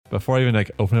before I even like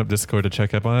open up Discord to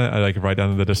check up on it, I like write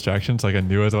down the distractions. Like I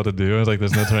knew I was about to do. I was like,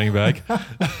 there's no turning back. But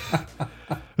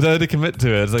I had to commit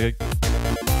to it. It's like,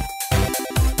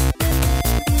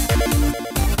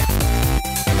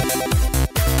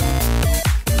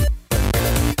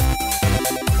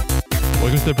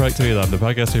 welcome to the Productivity Lab, the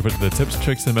podcast where we put the tips,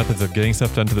 tricks, and methods of getting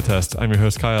stuff done to the test. I'm your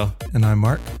host, Kyle. And I'm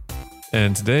Mark.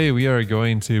 And today we are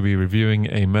going to be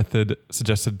reviewing a method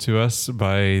suggested to us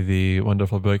by the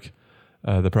wonderful book,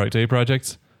 The Productivity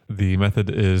Project. The method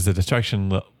is the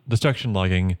distraction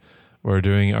logging. We're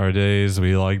doing our days.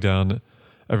 We log down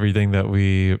everything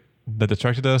that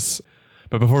distracted us.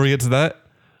 But before we get to that,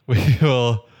 we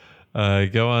will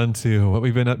go on to what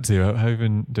we've been up to. How have you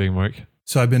been doing, Mark?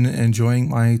 So I've been enjoying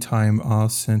my time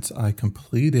off since I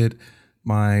completed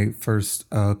my first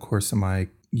course in my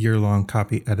year-long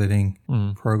copy editing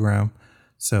program.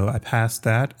 So I passed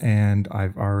that, and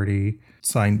I've already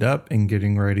signed up and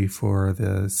getting ready for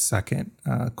the second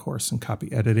course in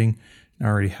copy editing. I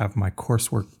already have my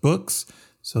coursework books,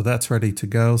 so that's ready to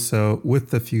go. So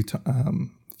with the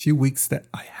few weeks that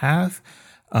I have,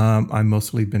 I've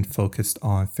mostly been focused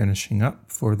on finishing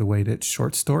up for the weighted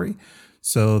short story.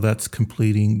 So that's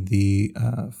completing the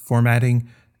formatting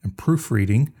and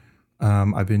proofreading.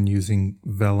 I've been using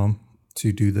Vellum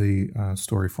to do the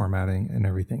story formatting and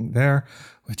everything there,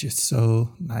 which is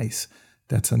so nice.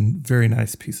 That's a very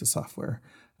nice piece of software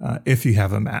if you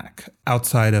have a Mac.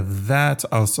 Outside of that,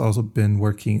 I've also been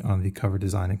working on the cover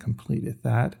design and completed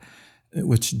that,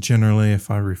 which generally,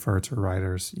 if I refer to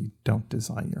writers, you don't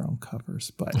design your own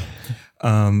covers, but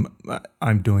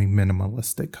I'm doing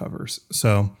minimalistic covers.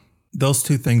 So those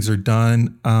two things are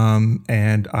done,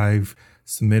 and I've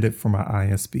submitted for my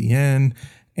ISBN,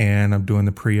 and I'm doing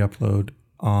the pre-upload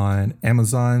on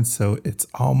Amazon, so it's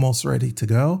almost ready to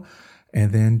go.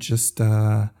 And then just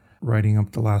writing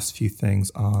up the last few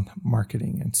things on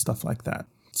marketing and stuff like that.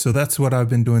 So that's what I've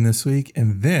been doing this week.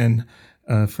 And then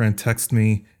a friend texted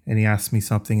me, and he asked me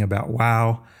something about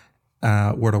WoW,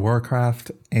 World of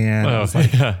Warcraft, and I was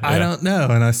like, I don't know.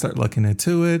 And I start looking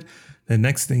into it. The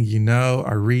next thing you know,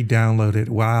 I re-downloaded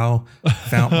WoW,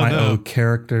 found my old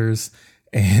characters,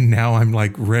 and now I'm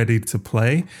like ready to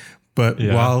play. But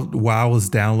while WoW was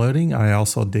downloading, I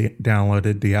also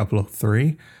downloaded Diablo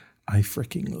 3. I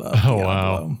freaking love Diablo.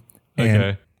 Wow. And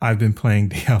Okay. I've been playing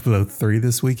Diablo 3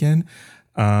 this weekend.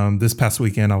 This past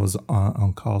weekend, I was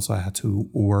on call, so I had to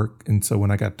work. And so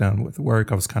when I got done with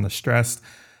work, I was kind of stressed.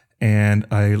 And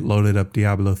I loaded up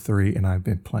Diablo 3, and I've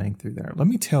been playing through there. Let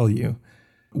me tell you,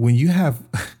 when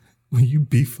you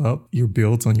beef up your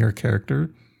builds on your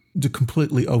character, they're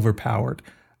completely overpowered.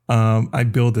 I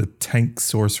build a tank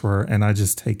sorcerer, and I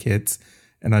just take hits,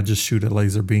 and I just shoot a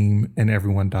laser beam, and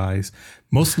everyone dies.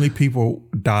 Mostly people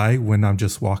die when I'm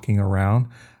just walking around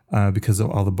because of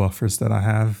all the buffers that I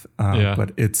have.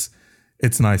 But it's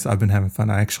nice. I've been having fun.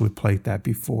 I actually played that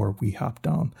before we hopped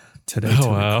on today to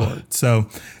record. So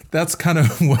that's kind of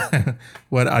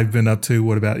what I've been up to.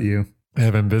 What about you?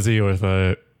 I've been busy with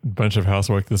a bunch of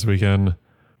housework this weekend.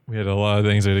 We had a lot of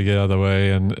things to get out of the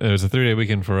way, and it was a 3-day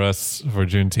weekend for us for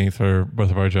Juneteenth for both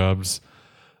of our jobs.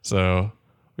 So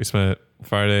we spent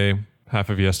Friday, half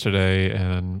of yesterday,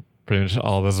 and pretty much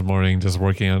all this morning just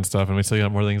working on stuff, and we still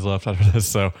got more things left after this.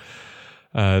 So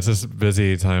it's just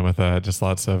busy time with that, just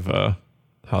lots of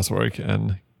housework,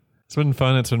 and it's been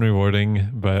fun. It's been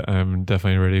rewarding, but I'm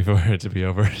definitely ready for it to be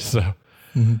over. So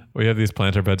we have these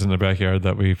planter beds in the backyard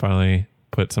that we finally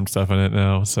put some stuff in it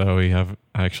now. So we have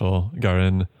actual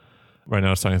garden. Right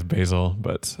now it's starting with basil,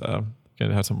 but going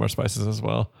to have some more spices as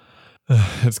well.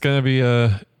 It's going to be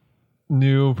a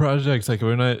new project. Like,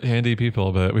 we're not handy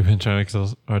people, but we've been trying to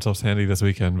make ourselves handy this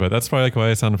weekend. But that's probably like why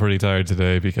I sound pretty tired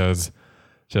today, because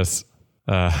just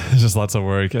lots of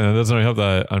work. And it doesn't really help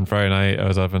that on Friday night I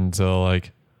was up until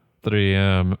like 3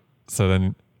 a.m. So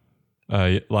then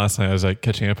last night I was like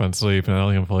catching up on sleep, and I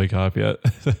don't think I'm fully caught up yet.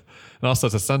 And also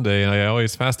it's a Sunday, and I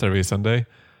always fast every Sunday.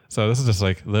 So this is just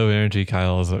like low energy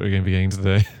Kyle is what we're going to be getting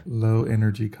today. Low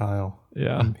energy Kyle.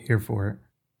 Yeah. I'm here for it.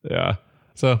 Yeah.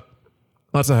 So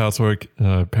lots of housework.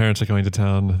 Parents are going to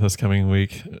town this coming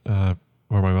week, where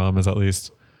my mom is at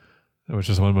least, which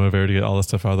is one motivator to get all this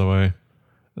stuff out of the way.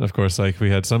 And of course, like, we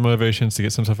had some motivations to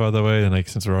get some stuff out of the way. And like,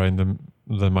 since we're in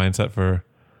the mindset for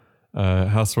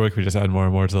housework, we just add more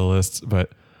and more to the list.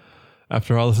 But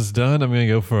after all this is done, I'm going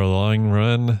to go for a long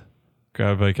run,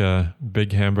 grab like a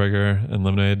big hamburger and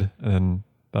lemonade, and then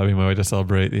that'll be my way to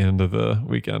celebrate the end of the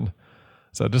weekend.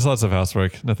 So just lots of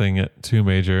housework, nothing too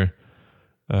major.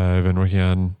 I've been working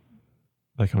on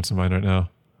that comes to mind right now.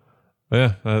 But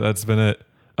yeah, that's been it.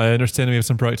 I understand we have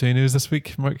some productivity news this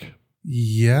week, Mark.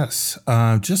 Yes.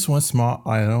 Just one small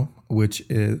item. which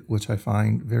I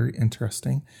find very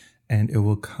interesting, and it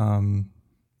will come.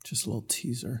 Just a little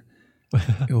teaser.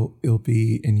 It'll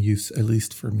be in use, at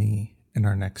least for me, in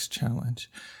our next challenge,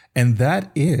 and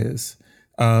that is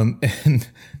in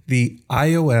the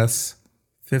iOS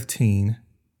 15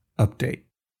 update.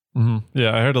 Mm-hmm.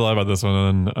 Yeah, I heard a lot about this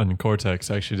one on Cortex.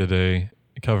 I actually did a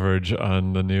coverage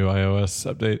on the new iOS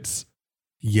updates.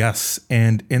 Yes,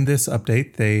 and in this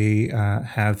update, they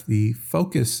have the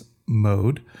focus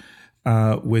mode,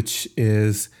 which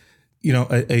is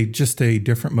just a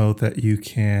different mode that you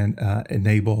can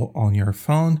enable on your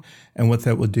phone. And what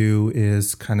that will do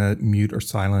is kind of mute or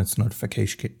silence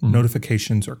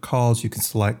notifications or calls. You can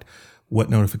select what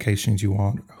notifications you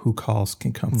want, who calls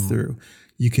can come through.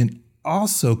 You can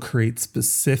also create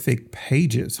specific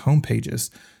pages, home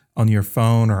pages, on your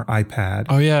phone or iPad.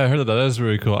 Oh yeah, I heard that. That is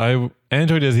really cool.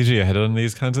 Android is usually ahead on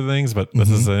these kinds of things, but this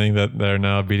is something that they're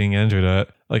now beating Android at.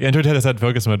 Like Android has had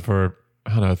focus mode for, I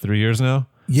don't know, 3 years now.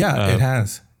 Yeah, it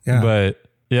has. Yeah. But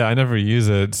yeah, I never use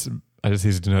it. I just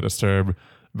use Do Not Disturb.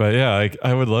 But yeah,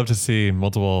 I would love to see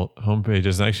multiple home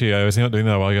pages. And actually, I was thinking about doing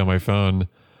that while I got my phone.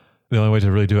 The only way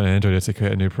to really do it on Android is to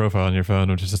create a new profile on your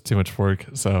phone, which is just too much work.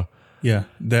 So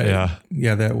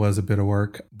that was a bit of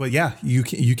work. But yeah, you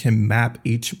can map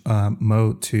each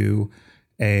mode to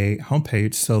a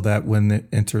homepage so that when it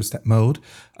enters that mode,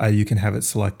 you can have it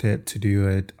selected to do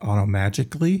it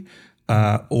automagically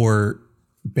or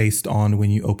based on when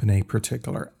you open a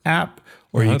particular app,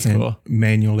 or you can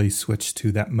manually switch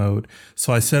to that mode.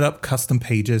 So I set up custom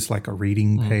pages like a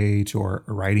reading page or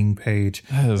a writing page.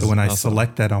 So when I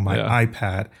select that on my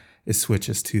iPad, it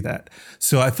switches to that.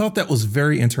 So I thought that was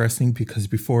very interesting because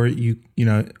before on the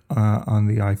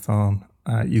iPhone,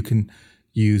 you can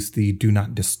use the do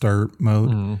not disturb mode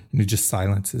and it just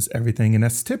silences everything. And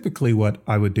that's typically what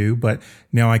I would do. But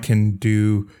now I can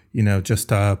do,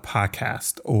 just a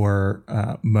podcast or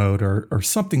mode or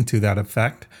something to that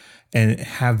effect and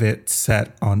have it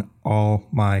set on all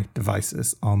my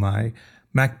devices, on my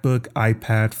MacBook,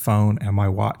 iPad, phone, and my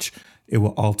watch. It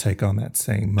will all take on that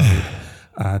same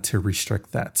mode to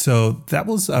restrict that. So that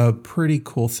was a pretty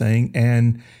cool thing.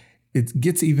 And it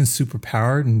gets even super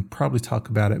powered, and probably talk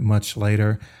about it much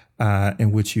later,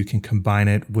 in which you can combine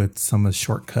it with some of the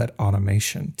shortcut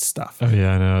automation stuff. Oh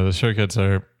yeah, I know. The shortcuts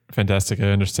are fantastic. I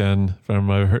understand from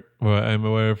what I'm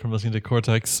aware from listening to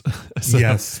Cortex.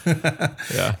 Yes.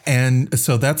 Yeah. And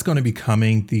so that's going to be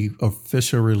coming. The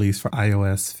official release for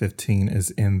iOS 15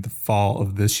 is in the fall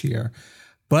of this year.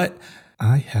 But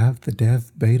I have the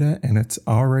dev beta and it's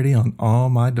already on all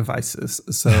my devices.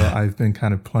 So I've been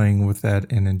kind of playing with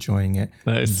that and enjoying it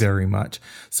very much.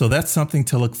 So that's something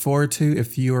to look forward to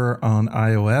if you are on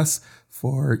iOS,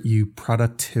 for you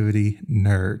productivity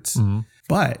nerds.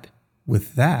 But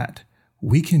with that,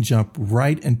 we can jump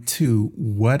right into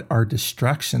what our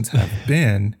distractions have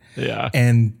been. Yeah.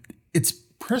 And it's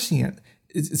prescient.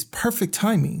 It's perfect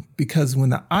timing because when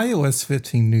the iOS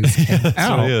 15 news came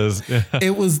out,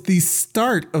 it was the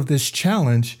start of this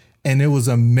challenge and it was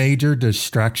a major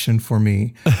distraction for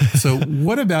me. So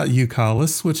what about you, Kyle?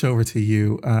 Let's switch over to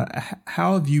you.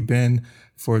 How have you been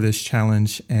for this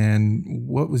challenge and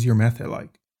what was your method like?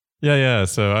 Yeah.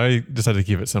 So I decided to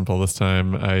keep it simple this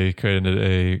time. I created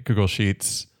a Google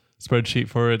Sheets spreadsheet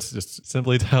for it. It's just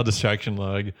simply titled distraction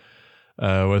log.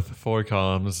 With 4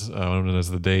 columns. One of them is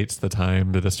the dates, the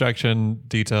time, the distraction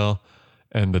detail,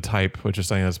 and the type, which is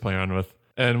something I was playing around with.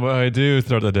 And what I do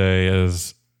throughout the day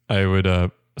is I would,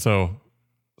 so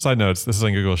side notes, this is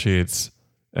on Google Sheets,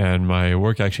 and my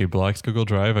work actually blocks Google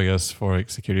Drive, I guess, for like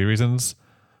security reasons.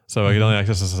 So I can only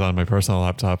access this on my personal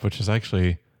laptop, which is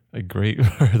actually a great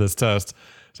for this test.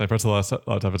 So my personal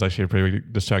laptop is actually a pretty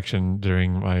big distraction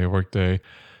during my workday.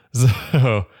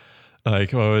 So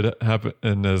like what would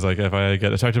happen is like if I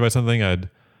get distracted by something, I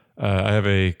have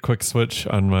a quick switch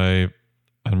on my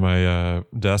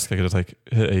desk. I could just like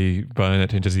hit a button that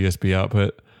changes the USB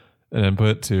output and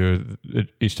input to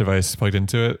each device plugged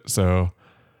into it. So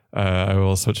I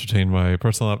will switch between my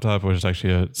personal laptop, which is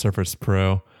actually a Surface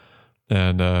Pro,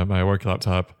 and my work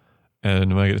laptop.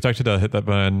 And when I get distracted, I'll hit that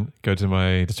button, go to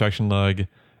my distraction log,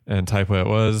 and type what it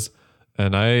was.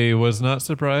 And I was not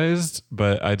surprised,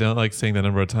 but I don't like seeing the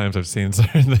number of times I've seen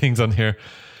certain things on here.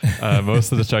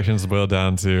 Most of the distractions boil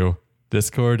down to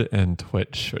Discord and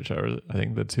Twitch, which are, I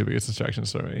think, the 2 biggest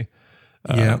distractions for me.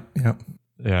 Yeah.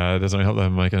 Yeah, it doesn't really help that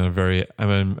I'm like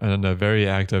I'm in a very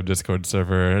active Discord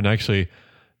server, and actually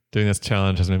doing this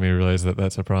challenge has made me realize that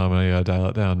that's a problem. I gotta dial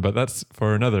it down, but that's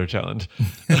for another challenge.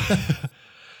 So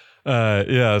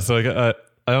like I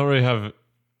don't really have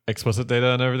explicit data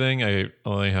on everything. I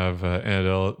only have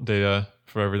anecdotal data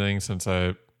for everything since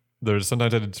I there's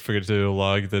sometimes I did forget to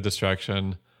log the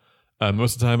distraction.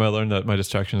 Most of the time I learned that my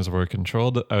distractions were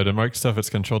controlled. I would mark stuff it's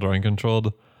controlled or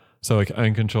uncontrolled. So like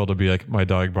uncontrolled would be like my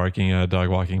dog barking at a dog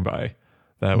walking by.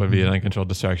 That would be an uncontrolled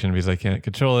distraction because I can't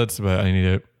control it, but I need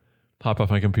to pop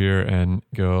off my computer and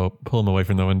go pull him away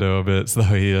from the window a bit so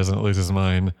that he doesn't lose his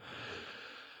mind.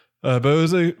 But it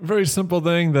was a very simple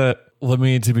thing that led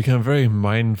me to become very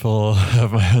mindful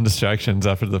of my own distractions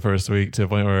after the first week, to the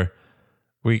point where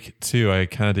week 2, I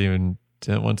kind of even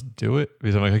didn't want to do it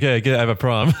because I'm like, okay, I get it, I have a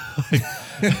prom.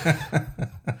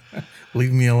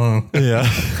 Leave me alone. Yeah.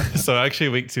 So actually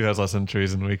week 2 has less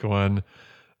entries than week 1.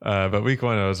 But week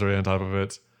 1, I was really on top of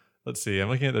it. Let's see. I'm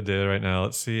looking at the data right now.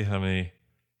 Let's see how many.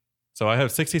 So I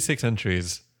have 66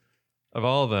 entries. Of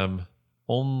all of them,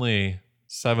 only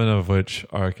 7 of which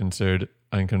are considered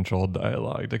uncontrolled that I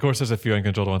logged. Of course, there's a few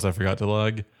uncontrolled ones I forgot to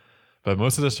log, but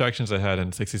most of the distractions I had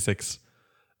in 66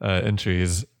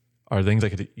 entries are things I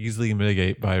could easily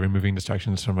mitigate by removing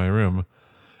distractions from my room.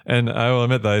 And I will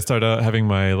admit that I started out having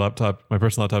my laptop, my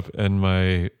personal laptop, in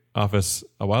my office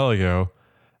a while ago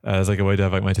as like a way to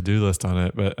have like my to-do list on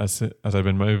it. But as I've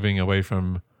been moving away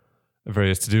from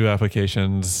various to-do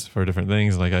applications for different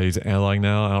things, like I use analog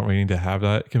now, I don't really need to have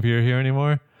that computer here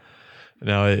anymore.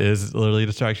 Now it is literally a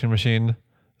distraction machine.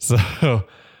 So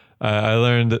I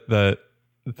learned that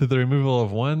through the removal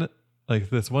of one, like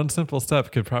this one simple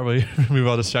step could probably remove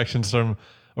all distractions from,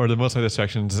 or the most of my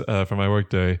distractions from my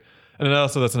workday. And then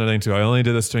also that's another thing too. I only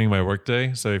did this during my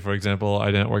workday. So for example, I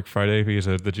didn't work Friday because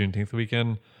of the Juneteenth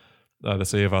weekend. The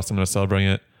city of Austin was celebrating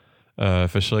it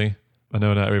officially. I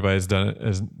know not everybody's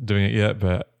doing it yet,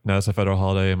 but now it's a federal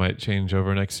holiday. It might change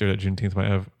over next year that Juneteenth might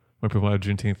have, more people might have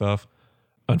Juneteenth off.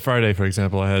 On Friday, for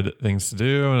example, I had things to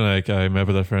do, and like I met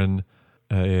with a friend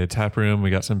at a tap room. We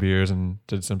got some beers and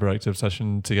did some productive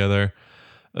session together.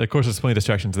 Of course, there's plenty of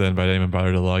distractions then, but I didn't even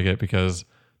bother to log it because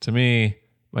to me,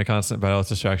 my constant battle with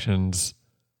distractions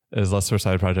is less for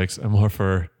side projects and more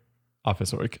for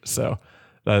office work. So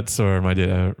that's where my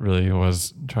data really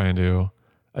was trying to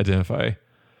identify.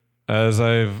 As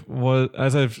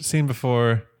I've seen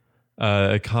before,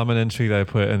 a common entry that I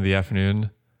put in the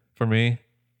afternoon for me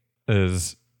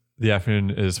is the afternoon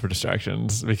is for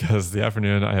distractions, because the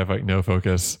afternoon I have like no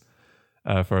focus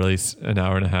for at least an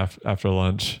hour and a half after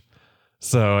lunch.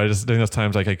 So I just, during those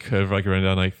times, like I could have like run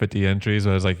down like 50 entries,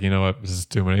 but I was like, you know what, this is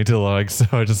too many to log. So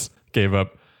I just gave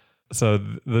up. So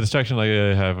the distraction like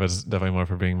I have is definitely more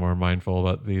for being more mindful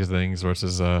about these things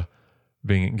versus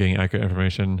getting accurate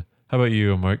information. How about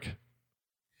you, Mark?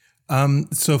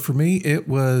 So for me, it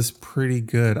was pretty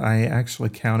good. I actually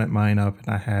counted mine up and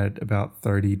I had about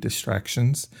 30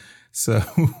 distractions. So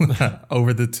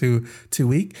over the two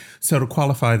week. So to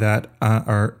qualify that,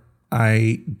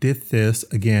 I did this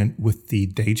again with the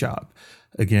day job,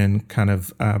 again, kind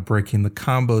of breaking the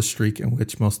combo streak in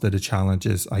which most of the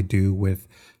challenges I do with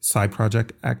side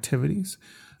project activities.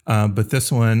 But this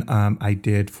one I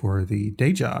did for the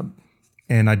day job.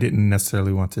 And I didn't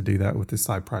necessarily want to do that with the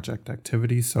side project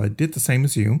activities. So I did the same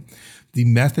as you. The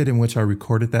method in which I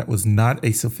recorded that was not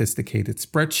a sophisticated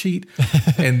spreadsheet.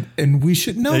 And we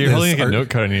should know You're this. holding a note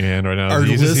card in your hand right now. Our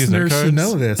listeners should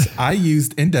know this. I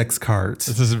used index cards.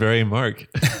 This is very Mark.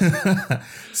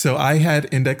 So I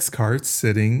had index cards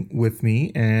sitting with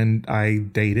me, and I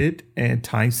dated and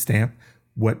timestamped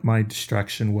what my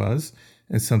distraction was.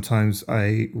 And sometimes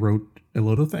I wrote a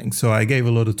little thing. So I gave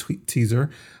a little teaser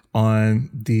on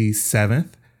the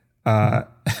 7th at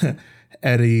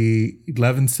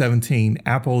 11:17,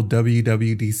 Apple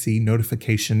WWDC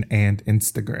notification and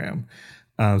Instagram.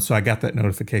 So I got that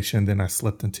notification, then I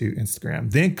slipped into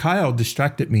Instagram. Then Kyle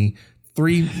distracted me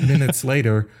 3 minutes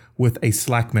later with a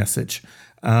Slack message.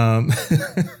 And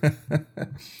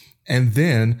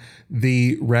then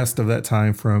the rest of that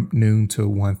time from noon to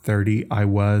 1:30, I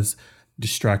was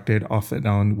distracted off and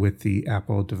on with the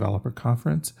Apple Developer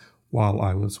Conference while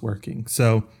I was working.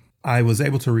 So I was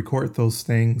able to record those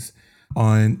things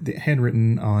on the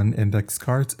handwritten on index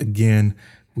cards. Again,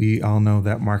 we all know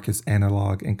that Mark is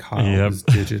analog and Kyle is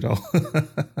digital.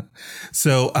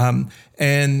 So,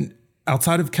 and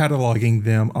outside of cataloging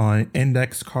them on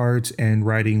index cards and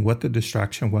writing what the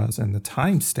distraction was and the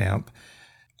timestamp,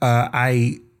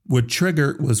 I would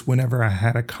trigger was whenever I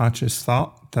had a conscious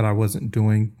thought that I wasn't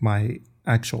doing my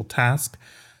actual task.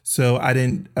 So I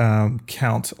didn't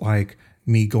count like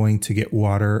me going to get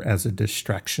water as a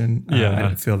distraction. I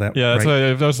didn't feel that. Yeah, that's what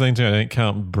I was thinking too. I didn't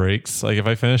count breaks. Like if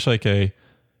I finish like a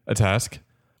task,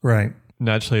 right?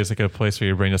 Naturally, it's like a place where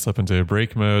your brain just slip into a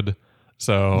break mode.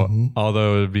 So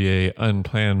although it would be a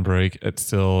unplanned break, it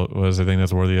still was a thing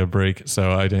that's worthy of break.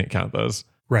 So I didn't count those.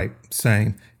 Right.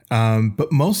 Same.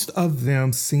 But most of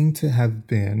them seem to have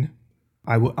been,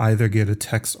 I will either get a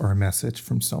text or a message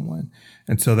from someone.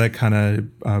 And so that kind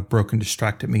of broke and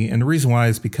distracted me. And the reason why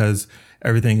is because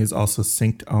everything is also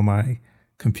synced on my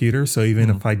computer. So even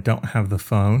if I don't have the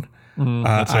phone,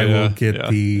 I will get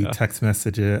the text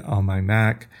message on my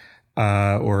Mac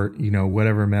or,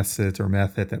 whatever message or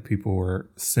method that people were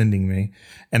sending me.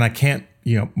 And I can't,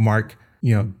 mark,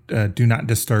 do not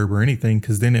disturb or anything,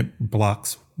 because then it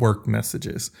blocks work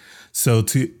messages. So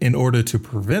in order to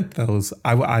prevent those,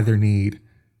 I will either need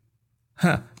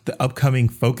the upcoming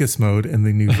focus mode in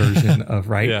the new version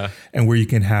of and where you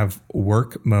can have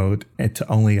work mode and to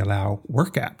only allow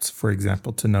work apps, for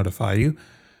example, to notify you,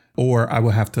 or I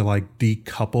will have to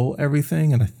decouple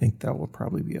everything. And I think that will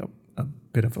probably be a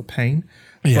bit of a pain.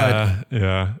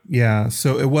 Yeah.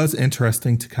 So it was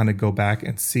interesting to kind of go back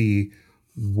and see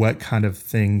what kind of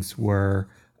things were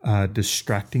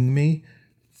distracting me.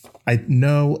 I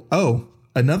know.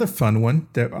 Another fun one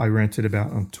that I ranted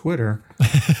about on Twitter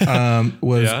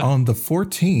was on the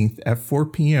 14th at 4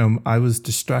 p.m. I was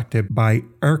distracted by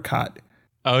ERCOT.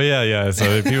 Oh, yeah.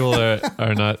 So people that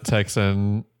are not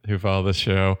Texan who follow this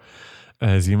show,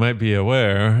 as you might be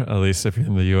aware, at least if you're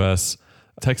in the U.S.,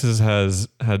 Texas has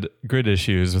had grid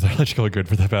issues with our electrical grid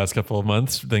for the past couple of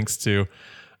months, thanks to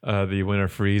the winter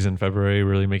freeze in February,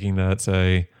 really making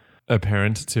that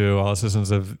apparent to all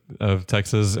citizens of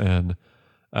Texas. And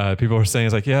people were saying,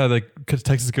 the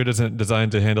Texas grid isn't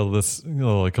designed to handle this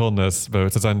little coldness, but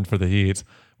it's designed for the heat.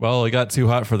 Well, it got too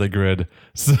hot for the grid.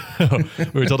 So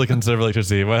we were told to conserve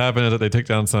electricity. What happened is that they took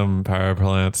down some power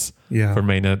plants for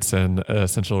maintenance and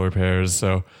essential repairs.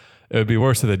 So it would be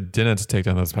worse if they didn't take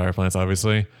down those power plants,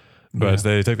 obviously. But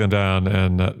they took them down,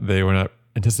 and they were not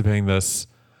anticipating this.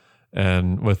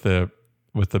 And with the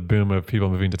boom of people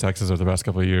moving to Texas over the past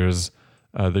couple of years,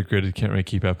 the grid can't really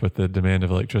keep up with the demand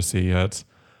of electricity yet.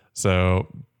 So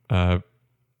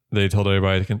they told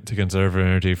everybody to conserve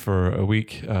energy for a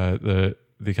week.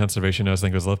 The conservation notice, I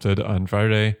think, was lifted on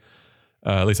Friday.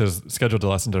 At least it was scheduled to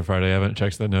last until Friday. I haven't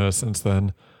checked the notice since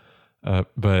then.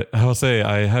 But I will say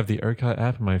I have the ERCOT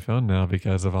app on my phone now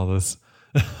because of all this.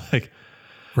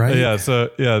 Right. Yeah. So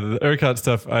the ERCOT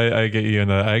stuff, I get you. And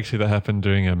that happened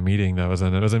during a meeting that was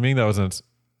in. It was a meeting that I wasn't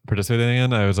participating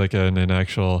in. I was in an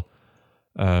actual,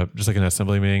 just an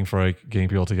assembly meeting for getting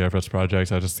people together for this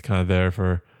project. I was just kind of there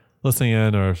for listening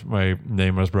in, or if my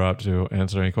name was brought up to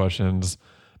answer any questions.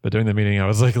 But during the meeting, I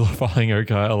was following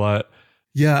ERCOT a lot.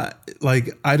 Yeah.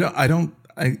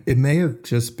 It may have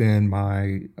just been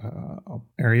my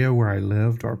area where I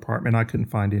lived or apartment. I couldn't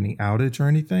find any outage or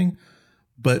anything.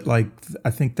 But I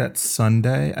think that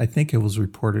Sunday, I think it was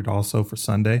reported also for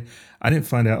Sunday. I didn't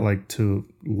find out till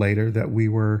later that we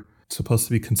were supposed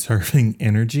to be conserving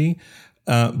energy.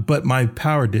 But my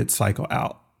power did cycle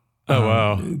out. Oh,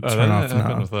 wow. That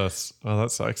happened with us. Well,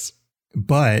 that sucks.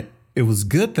 But it was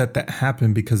good that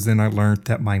happened, because then I learned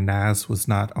that my NAS was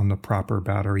not on the proper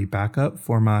battery backup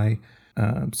for my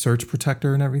surge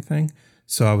protector and everything.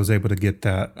 So I was able to get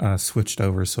that switched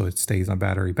over so it stays on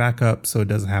battery backup, so it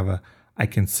doesn't have I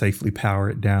can safely power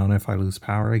it down if I lose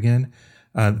power again.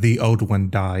 The old one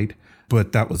died,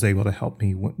 but that was able to help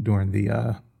me during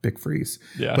the big freeze.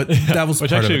 Yeah, but that was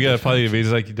which actually probably be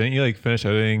didn't you finish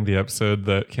editing the episode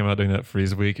that came out during that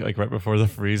freeze week, right before the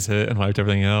freeze hit and wiped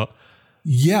everything out?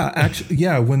 Yeah, actually,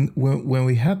 yeah. When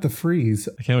we had the freeze,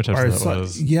 I can't remember which episode that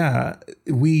was. Yeah,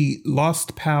 we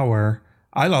lost power.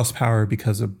 I lost power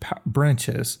because of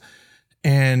branches,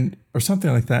 or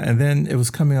something like that. And then it was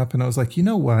coming up, and I was like, you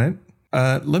know what?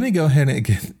 Let me go ahead and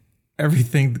get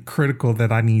everything critical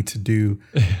that I need to do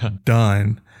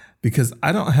done, because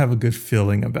I don't have a good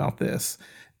feeling about this.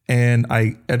 And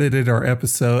I edited our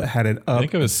episode, had it up. I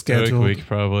think it was Stoic Week,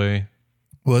 probably.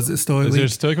 Was it Stoic Week? Was there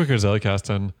Stoic Week or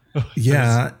Zelicaston?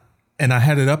 Yeah. And I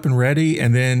had it up and ready.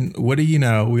 And then what do you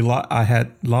know? I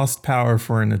had lost power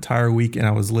for an entire week, and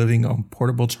I was living on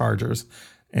portable chargers.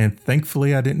 And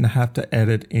thankfully, I didn't have to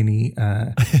edit any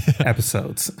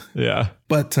episodes. Yeah.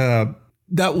 But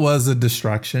that was a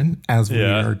distraction, as we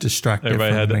are distracted.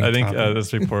 Everybody had, I think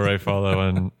this reporter I follow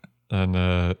on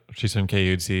she's from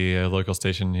KUT, a local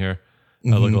station here, a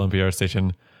local NPR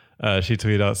station. She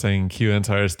tweeted out saying, "Cue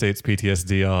entire state's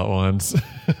PTSD all at once."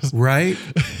 Right?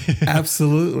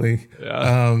 Absolutely.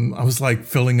 Yeah. I was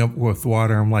filling up with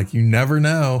water. I'm like, you never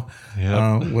know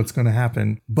what's going to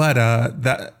happen. But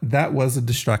that was a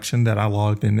distraction that I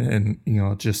logged in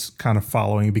and, just kind of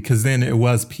following, because then it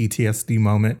was PTSD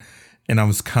moment. And I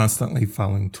was constantly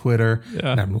following Twitter,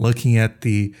 and I'm looking at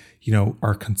the,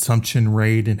 our consumption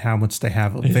rate and how much they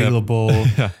have available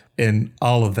and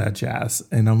all of that jazz.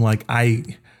 And I'm like,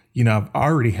 I've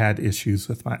already had issues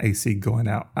with my AC going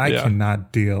out. I Yeah.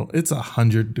 cannot deal. It's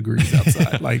 100 degrees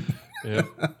outside. Like, Yeah.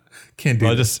 can't do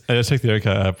Well, I it. just took the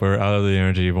haircut up. We're out of the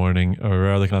energy warning, or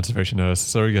we're out of the conservation notice,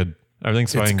 so we're good.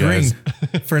 Everything's It's fine, green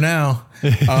guys. for now.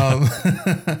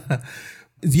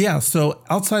 Yeah. So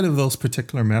outside of those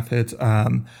particular methods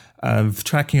of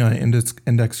tracking on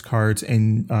index cards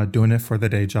and doing it for the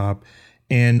day job,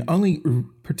 and only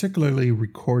particularly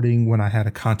recording when I had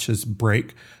a conscious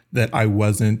break that I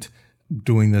wasn't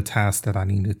doing the task that I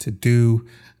needed to do,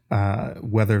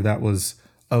 whether that was,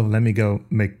 oh, let me go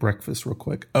make breakfast real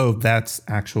quick. Oh, that's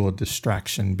actual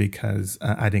distraction because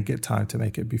I didn't get time to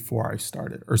make it before I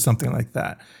started or something like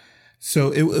that.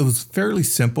 So it was fairly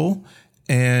simple,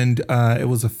 and it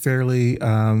was a fairly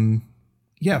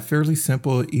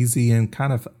simple, easy, and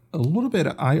kind of a little bit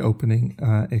eye-opening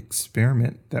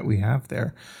experiment that we have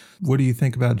there. What do you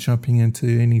think about jumping into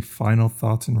any final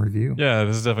thoughts and review? Yeah,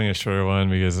 this is definitely a shorter one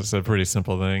because it's a pretty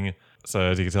simple thing. So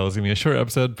as you can tell, it's going to be a short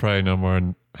episode, probably no more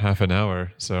than half an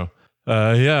hour. So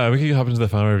yeah, we can hop into the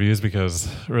final reviews because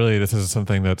really this is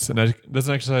something that's an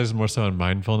exercise more so on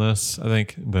mindfulness, I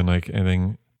think, than like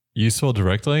anything useful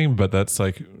directly. But that's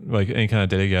like any kind of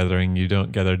data gathering. You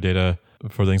don't gather data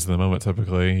for things in the moment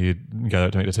typically. You gather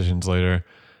it to make decisions later.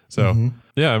 So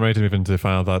yeah, I'm ready to move into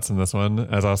final thoughts in this one.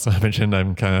 As also mentioned,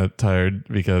 I'm kind of tired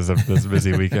because of this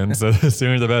busy weekend. So the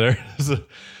sooner the better.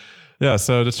 Yeah,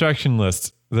 so distraction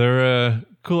lists. They're a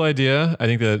cool idea. I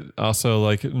think that also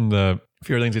like the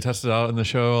few things we tested out in the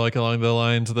show, like along the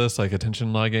lines of this, like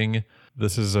attention logging.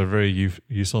 This is a very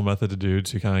useful method to do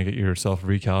to kind of get yourself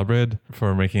recalibrated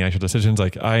for making actual decisions.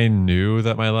 Like I knew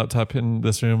that my laptop in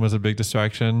this room was a big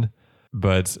distraction,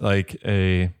 but like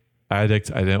a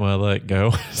addict, I didn't want to let it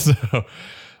go. So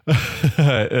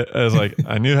I was like,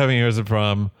 I knew having it was a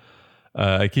problem.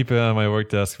 I keep it on my work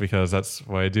desk because that's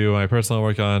what I do my personal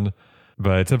work on.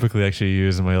 But I typically actually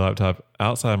use my laptop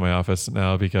outside my office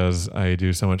now because I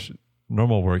do so much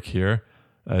normal work here,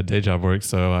 day job work.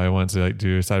 So I want to like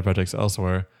do side projects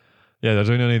elsewhere. Yeah, there's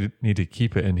really no need to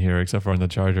keep it in here except for on the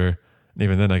charger. And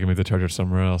even then I can move the charger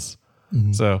somewhere else.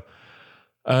 Mm-hmm. So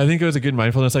I think it was a good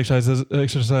mindfulness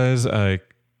exercise.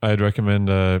 I'd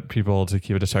recommend people to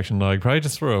keep a distraction log probably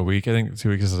just for a week. I think 2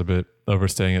 weeks is a bit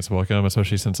overstaying its welcome,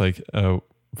 especially since like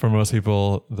for most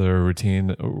people, their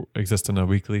routine exists in a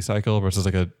weekly cycle versus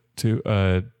like a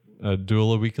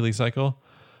dual weekly cycle.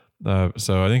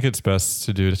 So I think it's best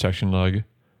to do a distraction log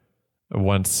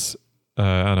once,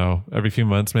 I don't know, every few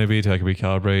months maybe to like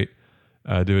recalibrate.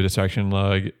 Do a distraction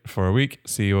log for a week,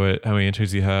 see how many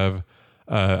entries you have.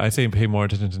 I say pay more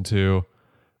attention to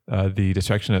the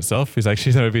distraction itself, because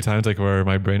actually there would be times like where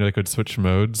my brain would switch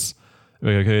modes.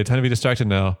 Like, okay, time to be distracted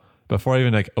now. Before I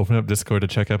even like open up Discord to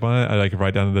check up on it, I like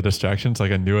write down the distractions.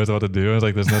 Like I knew I was about to do. I was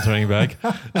like, there's no turning back.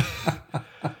 But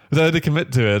I had to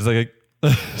commit to it. It's like,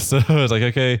 so I was like,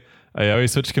 okay, I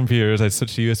always switch computers. I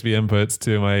switch USB inputs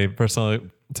to my personal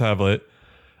tablet.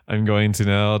 I'm going to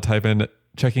now type in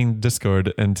checking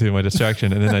Discord into my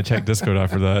distraction, and then I check Discord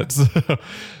after that. So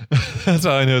that's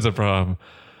how I know it's a problem.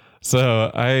 So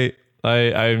I'm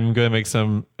going to make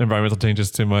some environmental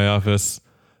changes to my office,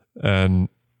 and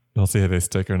I'll see how they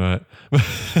stick or not.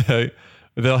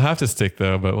 They'll have to stick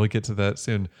though, but we'll get to that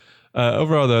soon.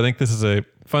 Overall though, I think this is a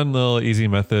fun little easy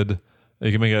method.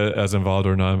 You can make it as involved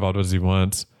or not involved as you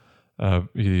want. You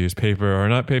use paper or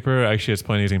not paper. Actually, it's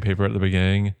plain using paper at the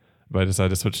beginning, but I decided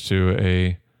to switch to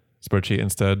a spreadsheet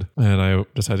instead. And I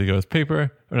decided to go with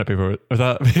paper, or not paper,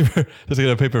 without paper, just to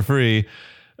go paper free,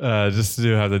 just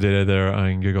to have the data there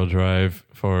on Google Drive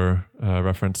for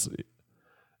reference.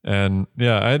 And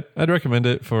yeah, I'd recommend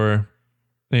it for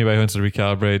anybody who wants to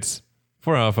recalibrate.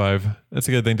 4 out of 5. That's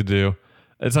a good thing to do.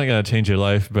 It's not going to change your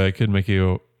life, but it could make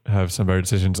you have some better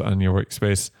decisions on your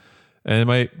workspace. And it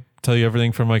might tell you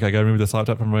everything from like, I got to remove this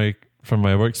laptop from my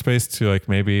workspace to like,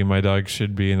 maybe my dog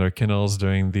should be in their kennels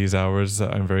during these hours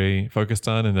that I'm very focused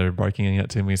on and they're barking at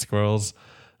too many squirrels.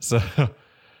 So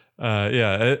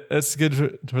yeah, it's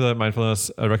good for that mindfulness.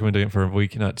 I recommend doing it for a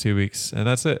week, not 2 weeks. And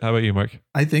that's it. How about you, Mark?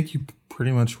 I think you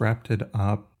pretty much wrapped it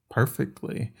up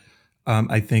perfectly.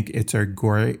 I think it's a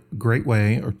great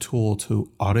way or tool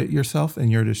to audit yourself and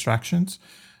your distractions,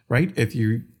 right? If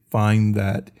you find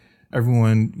that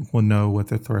everyone will know what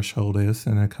their threshold is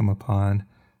and they come upon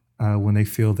when they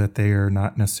feel that they are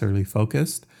not necessarily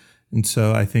focused. And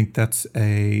so I think that's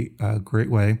a great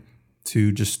way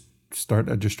to just start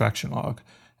a distraction log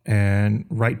and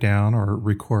write down or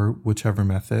record whichever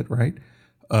method, right,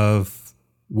 of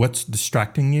what's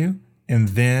distracting you. And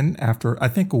then after, I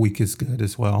think a week is good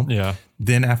as well. Yeah.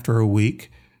 Then after a week,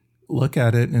 look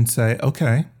at it and say,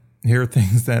 okay, here are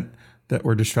things that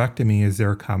were distracting me. Is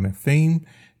there a common theme?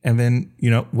 And then,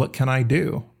 what can I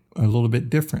do a little bit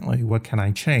differently? What can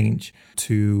I change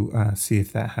to see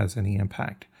if that has any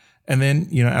impact? And then,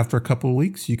 after a couple of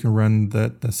weeks, you can run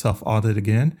the self-audit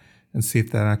again and see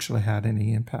if that actually had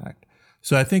any impact.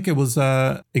 So I think it was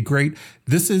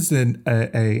this is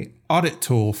a audit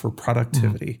tool for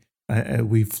productivity.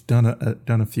 We've done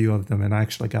a few of them, and I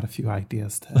actually got a few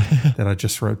ideas that I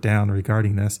just wrote down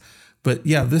regarding this. But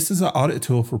yeah, this is an audit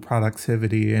tool for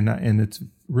productivity, and it's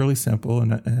really simple,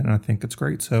 and I think it's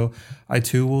great. So I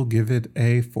too will give it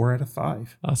a 4 out of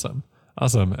 5. Awesome.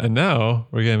 And now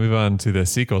we're going to move on to the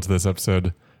sequel to this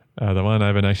episode, the one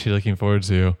I've been actually looking forward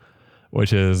to,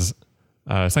 which is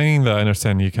something that I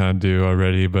understand you kind of do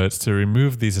already, but it's to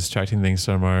remove these distracting things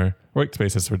from our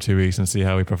workspaces for 2 weeks and see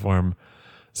how we perform.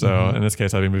 So in this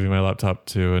case, I'll be moving my laptop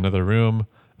to another room.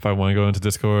 If I want to go into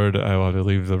Discord, I will have to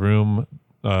leave the room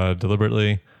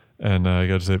deliberately and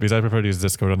go to it, because I prefer to use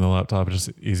Discord on the laptop. It's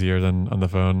just easier than on the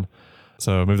phone.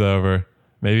 So move that over.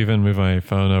 Maybe even move my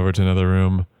phone over to another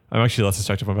room. I'm actually less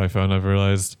distracted by my phone, I've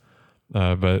realized.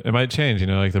 But it might change,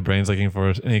 like the brain's looking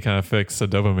for any kind of fix of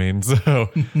dopamine. So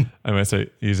I might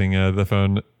start using the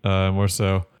phone more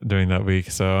so during that week.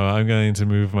 So I'm going to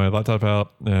move my laptop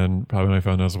out and probably my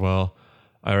phone as well.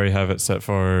 I already have it set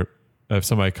for if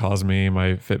somebody calls me,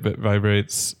 my Fitbit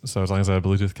vibrates. So as long as I have a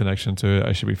Bluetooth connection to it,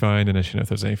 I should be fine. And I should know if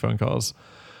there's any phone calls.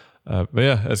 But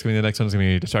yeah, that's going to be the next one's going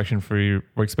to be distraction-free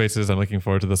workspaces. I'm looking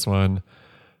forward to this one.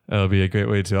 It'll be a great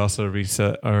way to also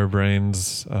reset our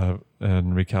brains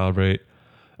and recalibrate.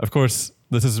 Of course,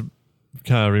 this is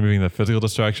kind of removing the physical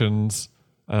distractions.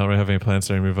 I don't really have any plans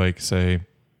to remove,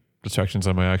 distractions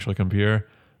on my actual computer.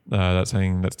 That's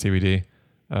TBD.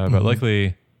 But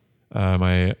luckily,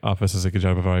 my office does a good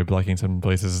job of already blocking some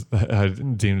places that I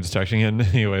deemed distraction in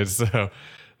anyways. So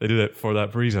they did it for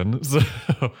that reason. So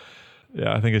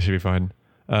yeah, I think it should be fine.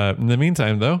 In the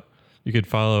meantime, though, you could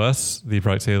follow us, the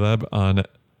Productivity Lab, on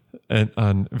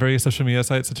various social media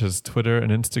sites such as Twitter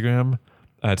and Instagram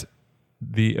at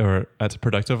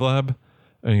Productive Lab.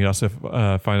 And you can also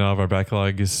find all of our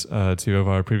backlogs, 2 of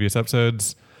our previous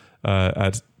episodes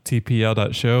at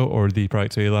tpl.show or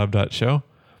theproductivitylab.show.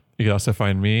 You can also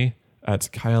find me at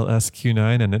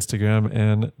KyleSQ9 on Instagram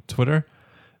and Twitter.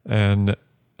 And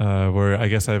where I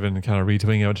guess I've been kind of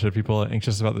retweeting out to people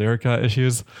anxious about the ERCOT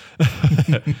issues.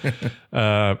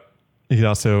 You can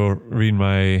also read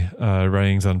my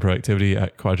writings on productivity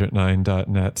at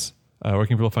quadrant9.net. Where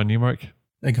can people find you, Mark?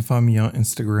 They can find me on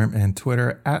Instagram and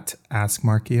Twitter at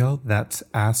AskMarkIO. That's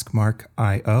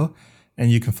AskMarkIO.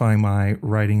 And you can find my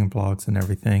writing and blogs and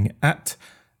everything at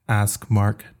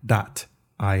askmark.io.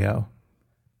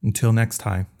 Until next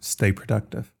time, stay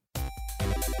productive.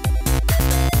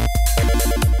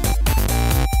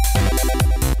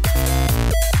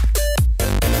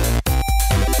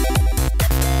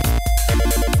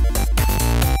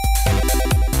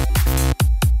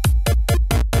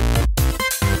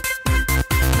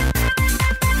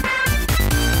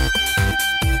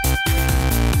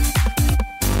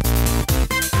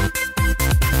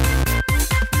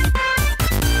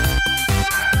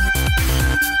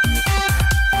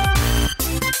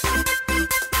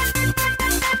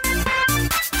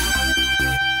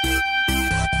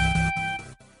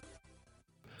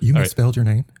 You misspelled your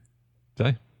name? Did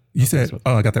I? You said,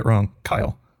 I got that wrong.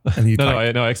 Kyle. And you No, I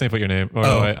accidentally put your name.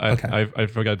 Okay. I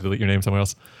forgot to delete your name somewhere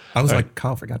else. I was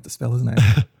Kyle forgot to spell his name.